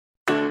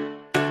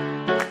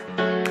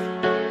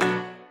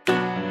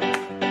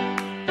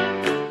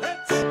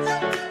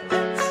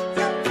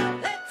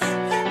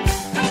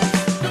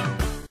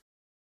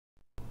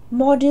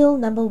Module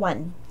number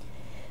 1.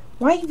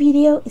 Why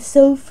video is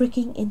so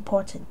freaking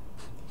important.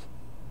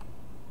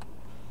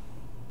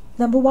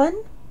 Number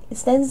 1, it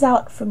stands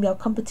out from your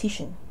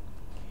competition.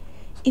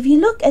 If you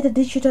look at the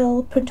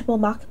digital printable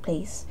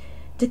marketplace,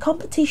 the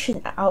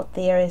competition out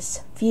there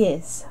is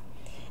fierce,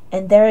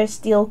 and there is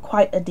still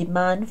quite a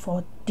demand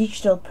for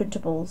digital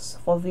printables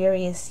for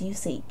various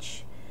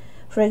usage.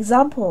 For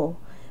example,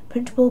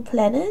 printable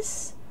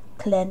planners,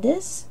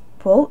 calendars,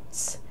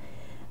 quotes,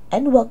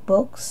 and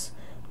workbooks,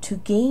 to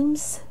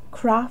games,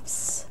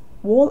 crafts,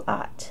 wall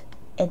art,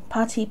 and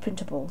party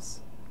printables,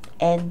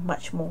 and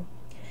much more.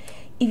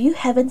 If you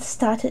haven't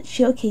started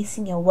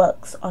showcasing your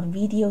works on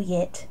video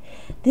yet,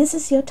 this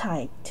is your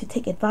time to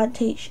take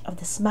advantage of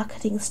this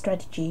marketing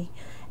strategy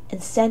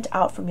and stand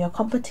out from your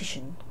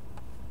competition.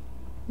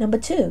 Number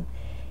 2,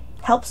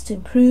 helps to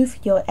improve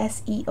your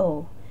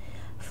SEO.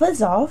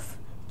 First off,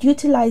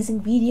 utilizing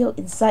video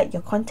inside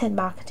your content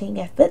marketing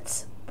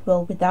efforts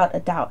will without a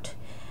doubt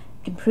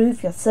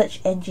improve your search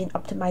engine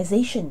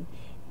optimization.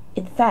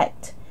 In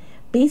fact,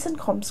 based on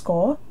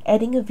ComScore,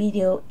 adding a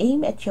video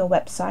aimed at your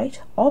website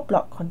or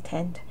blog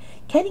content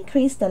can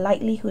increase the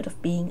likelihood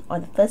of being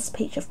on the first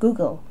page of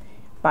Google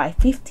by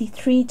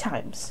 53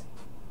 times.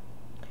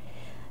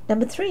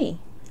 Number 3,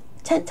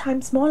 10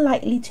 times more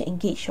likely to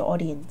engage your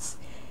audience.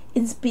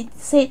 It's been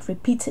said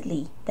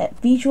repeatedly that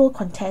visual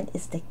content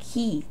is the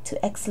key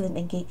to excellent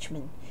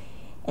engagement,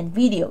 and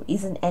video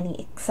isn't any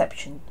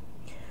exception.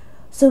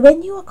 So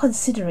when you are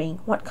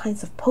considering what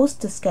kinds of posts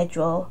to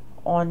schedule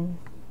on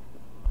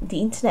the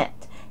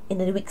internet in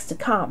the weeks to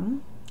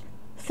come,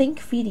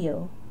 think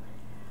video.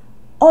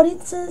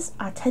 Audiences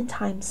are 10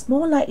 times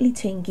more likely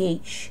to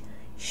engage,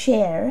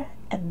 share,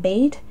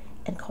 embed,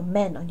 and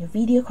comment on your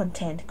video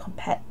content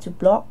compared to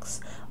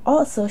blogs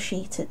or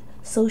associated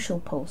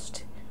social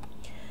posts.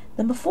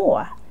 Number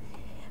 4,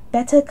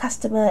 better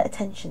customer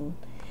attention.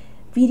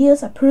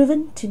 Videos are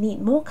proven to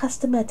need more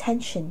customer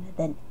attention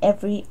than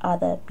every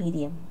other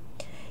medium.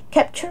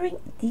 Capturing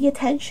the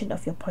attention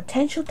of your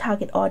potential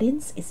target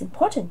audience is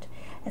important,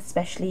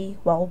 especially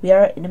while we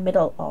are in the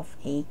middle of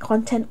a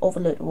content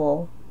overload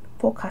world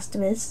for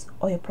customers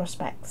or your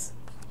prospects.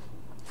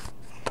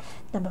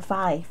 Number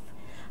 5,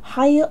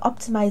 higher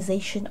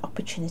optimization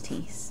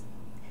opportunities.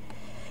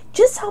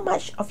 Just how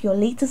much of your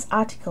latest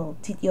article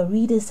did your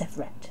readers have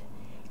read?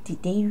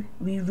 Did they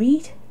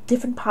reread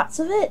different parts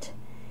of it?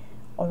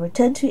 Or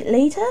return to it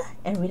later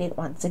and read it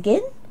once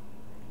again?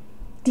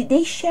 Did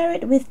they share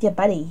it with their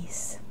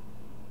buddies?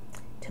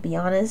 To be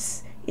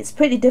honest, it's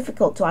pretty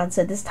difficult to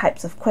answer these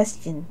types of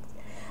questions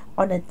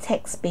on a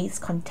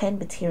text-based content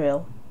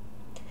material.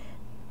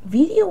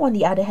 Video, on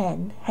the other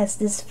hand, has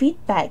this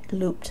feedback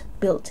loop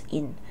built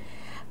in.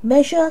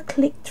 Measure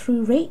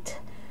click-through rate,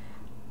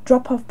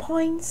 drop-off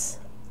points,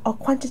 or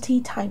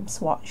quantity times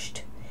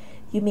watched.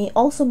 You may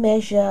also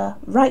measure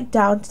right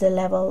down to the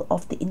level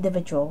of the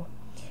individual.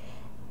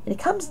 It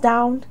comes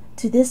down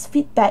to this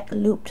feedback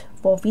loop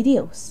for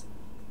videos,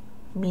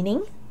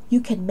 meaning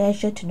you can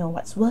measure to know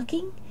what's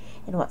working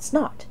and what's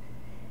not.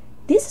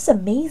 This is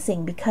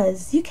amazing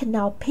because you can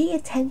now pay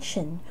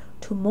attention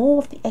to more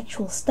of the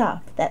actual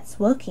stuff that's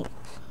working.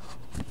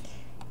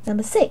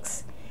 Number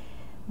 6,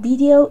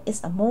 video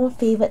is a more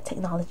favored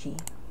technology.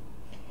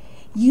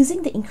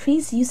 Using the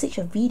increased usage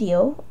of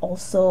video,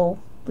 also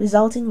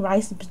resulting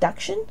rise in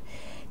production,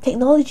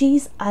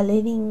 technologies are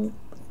leaning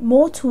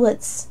more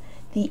towards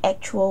the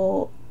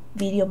actual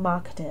video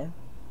marketer.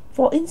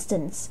 For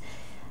instance,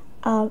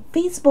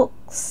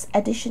 Facebook's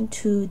addition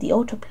to the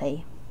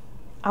autoplay.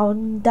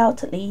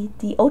 Undoubtedly,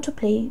 the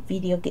autoplay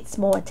video gets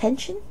more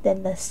attention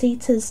than the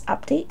status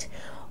update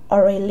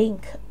or a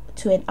link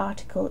to an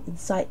article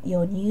inside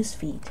your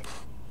newsfeed.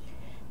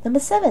 Number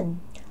 7,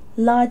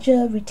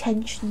 larger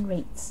retention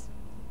rates.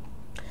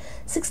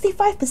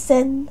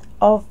 65%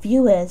 of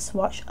viewers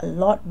watch a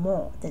lot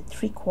more than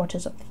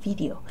 3/4 of the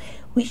video,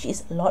 which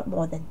is a lot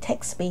more than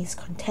text-based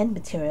content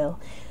material.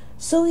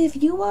 So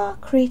if you are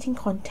creating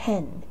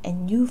content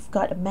and you've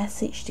got a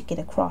message to get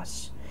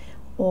across,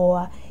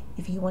 or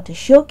if you want to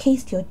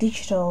showcase your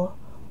digital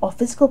or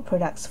physical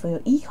products for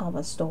your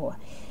e-commerce store,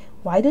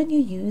 why don't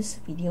you use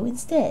video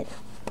instead?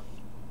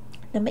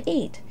 Number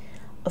 8,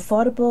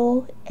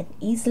 affordable and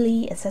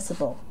easily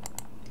accessible.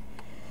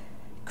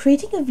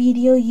 Creating a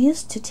video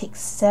used to take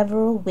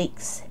several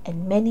weeks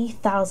and many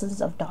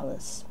thousands of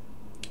dollars.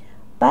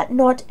 But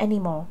not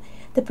anymore.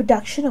 The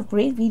production of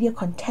great video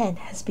content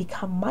has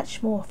become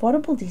much more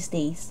affordable these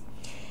days.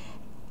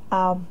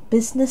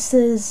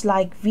 Businesses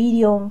like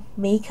Video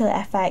Maker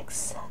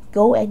FX,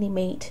 Go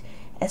Animate,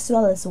 as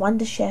well as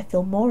Wondershare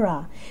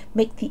Filmora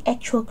make the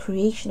actual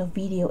creation of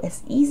video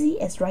as easy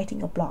as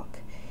writing a blog.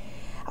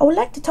 I would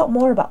like to talk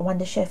more about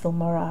Wondershare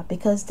Filmora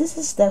because this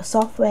is the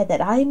software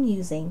that I'm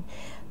using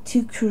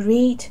to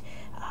create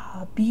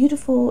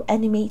beautiful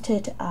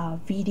animated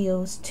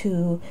videos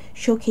to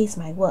showcase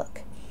my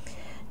work.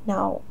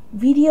 Now,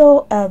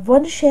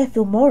 Wondershare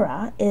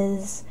Filmora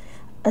is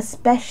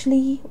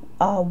especially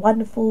a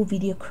wonderful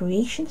video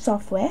creation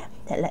software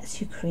that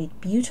lets you create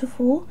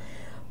beautiful,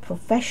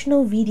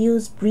 professional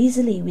videos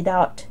breezily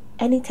without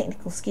any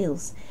technical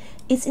skills.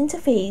 Its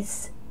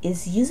interface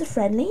is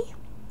user-friendly,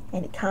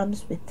 and it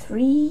comes with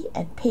free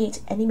and paid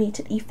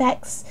animated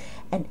effects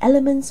and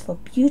elements for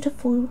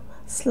beautiful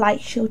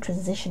slideshow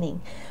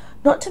transitioning,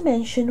 not to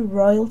mention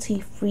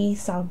royalty-free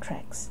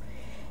soundtracks.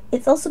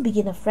 It's also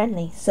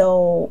beginner-friendly,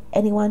 so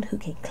anyone who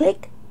can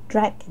click,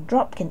 drag and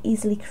drop can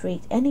easily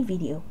create any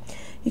video.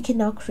 You can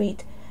now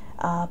create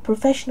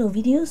professional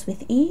videos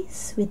with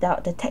ease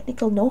without the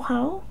technical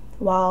know-how,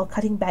 while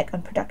cutting back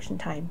on production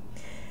time.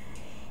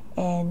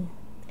 And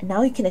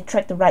now you can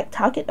attract the right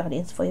target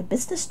audience for your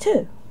business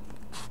too.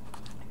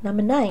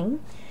 Number 9,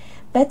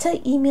 better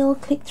email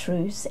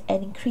click-throughs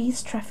and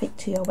increase traffic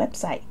to your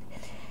website.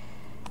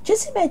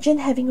 Just imagine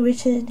having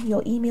written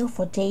your email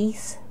for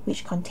days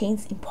which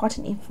contains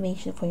important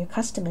information for your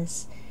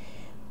customers.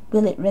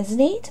 Will it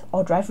resonate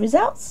or drive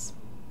results?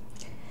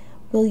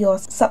 Will your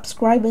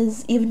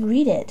subscribers even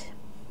read it?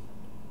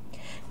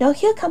 Now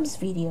here comes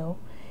video.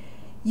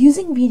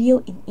 Using video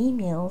in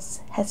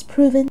emails has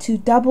proven to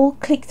double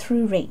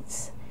click-through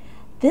rates.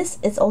 This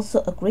is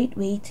also a great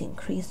way to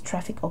increase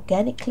traffic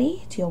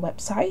organically to your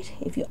website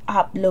if you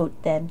upload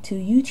them to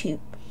YouTube.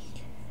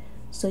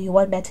 So you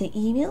want better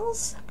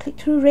emails,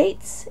 click-through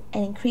rates,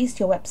 and increase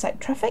your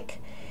website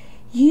traffic?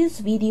 Use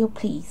video,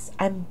 please.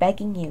 I'm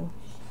begging you.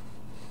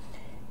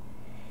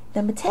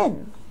 Number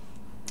 10,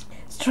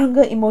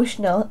 stronger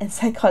emotional and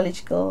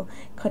psychological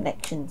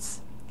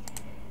connections.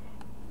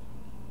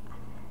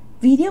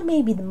 Video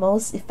may be the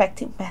most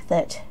effective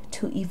method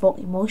to evoke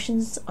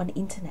emotions on the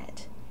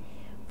internet.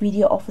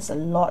 Video offers a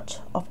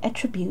lot of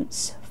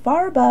attributes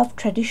far above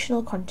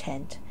traditional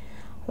content,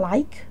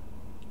 like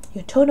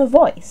your tone of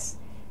voice,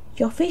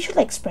 your facial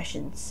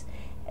expressions,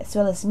 as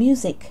well as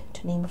music,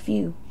 to name a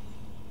few.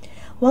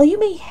 While you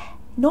may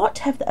not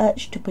have the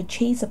urge to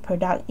purchase a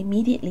product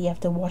immediately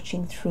after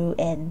watching through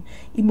an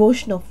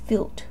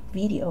emotional-filled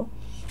video,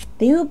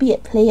 they will be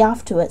at play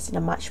afterwards in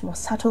a much more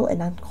subtle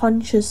and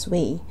unconscious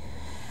way.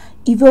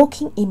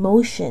 Evoking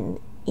emotion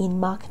in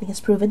marketing has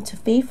proven to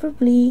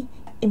favorably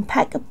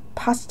impact a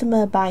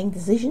customer buying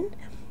decision,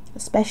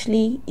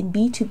 especially in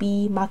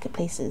B2B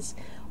marketplaces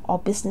or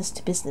business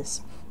to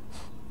business.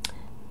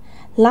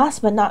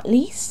 Last but not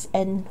least,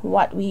 and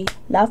what we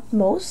love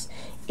most,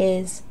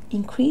 is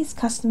increased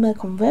customer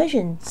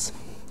conversions.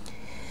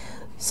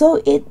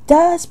 So it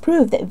does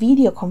prove that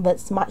video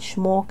converts much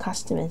more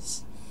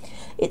customers.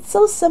 It's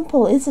so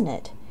simple, isn't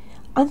it?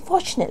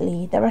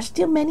 Unfortunately, there are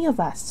still many of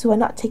us who are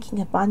not taking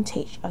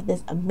advantage of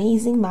this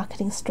amazing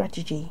marketing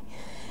strategy.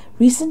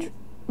 Recent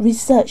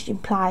research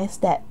implies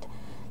that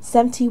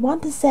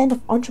 71%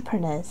 of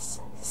entrepreneurs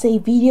say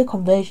video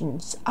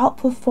conversions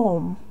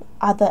outperform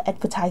other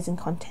advertising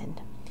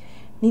content.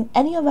 Need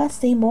any of us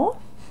say more?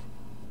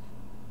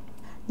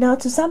 Now,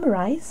 to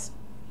summarize,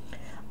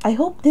 I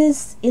hope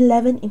these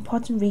 11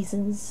 important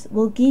reasons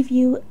will give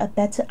you a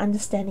better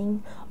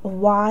understanding of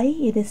why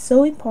it is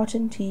so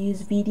important to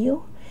use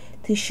video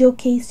to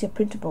showcase your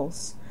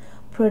printables,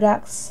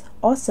 products,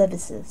 or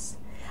services.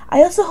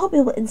 I also hope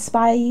it will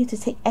inspire you to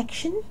take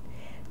action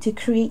to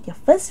create your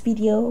first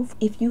video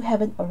if you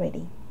haven't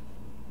already.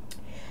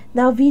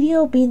 Now,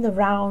 video been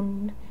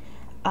around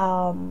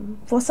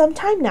for some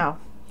time now,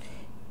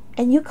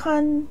 and you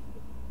can't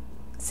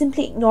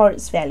simply ignore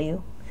its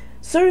value.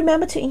 So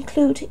remember to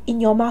include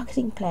in your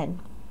marketing plan.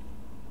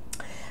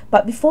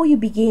 But before you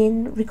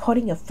begin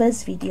recording your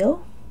first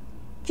video,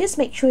 just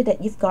make sure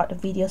that you've got a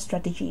video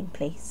strategy in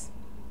place.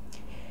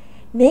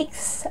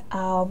 Next,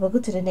 we'll go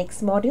to the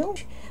next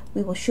module.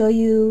 We will show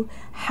you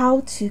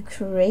how to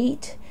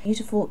create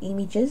beautiful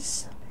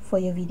images for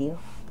your video.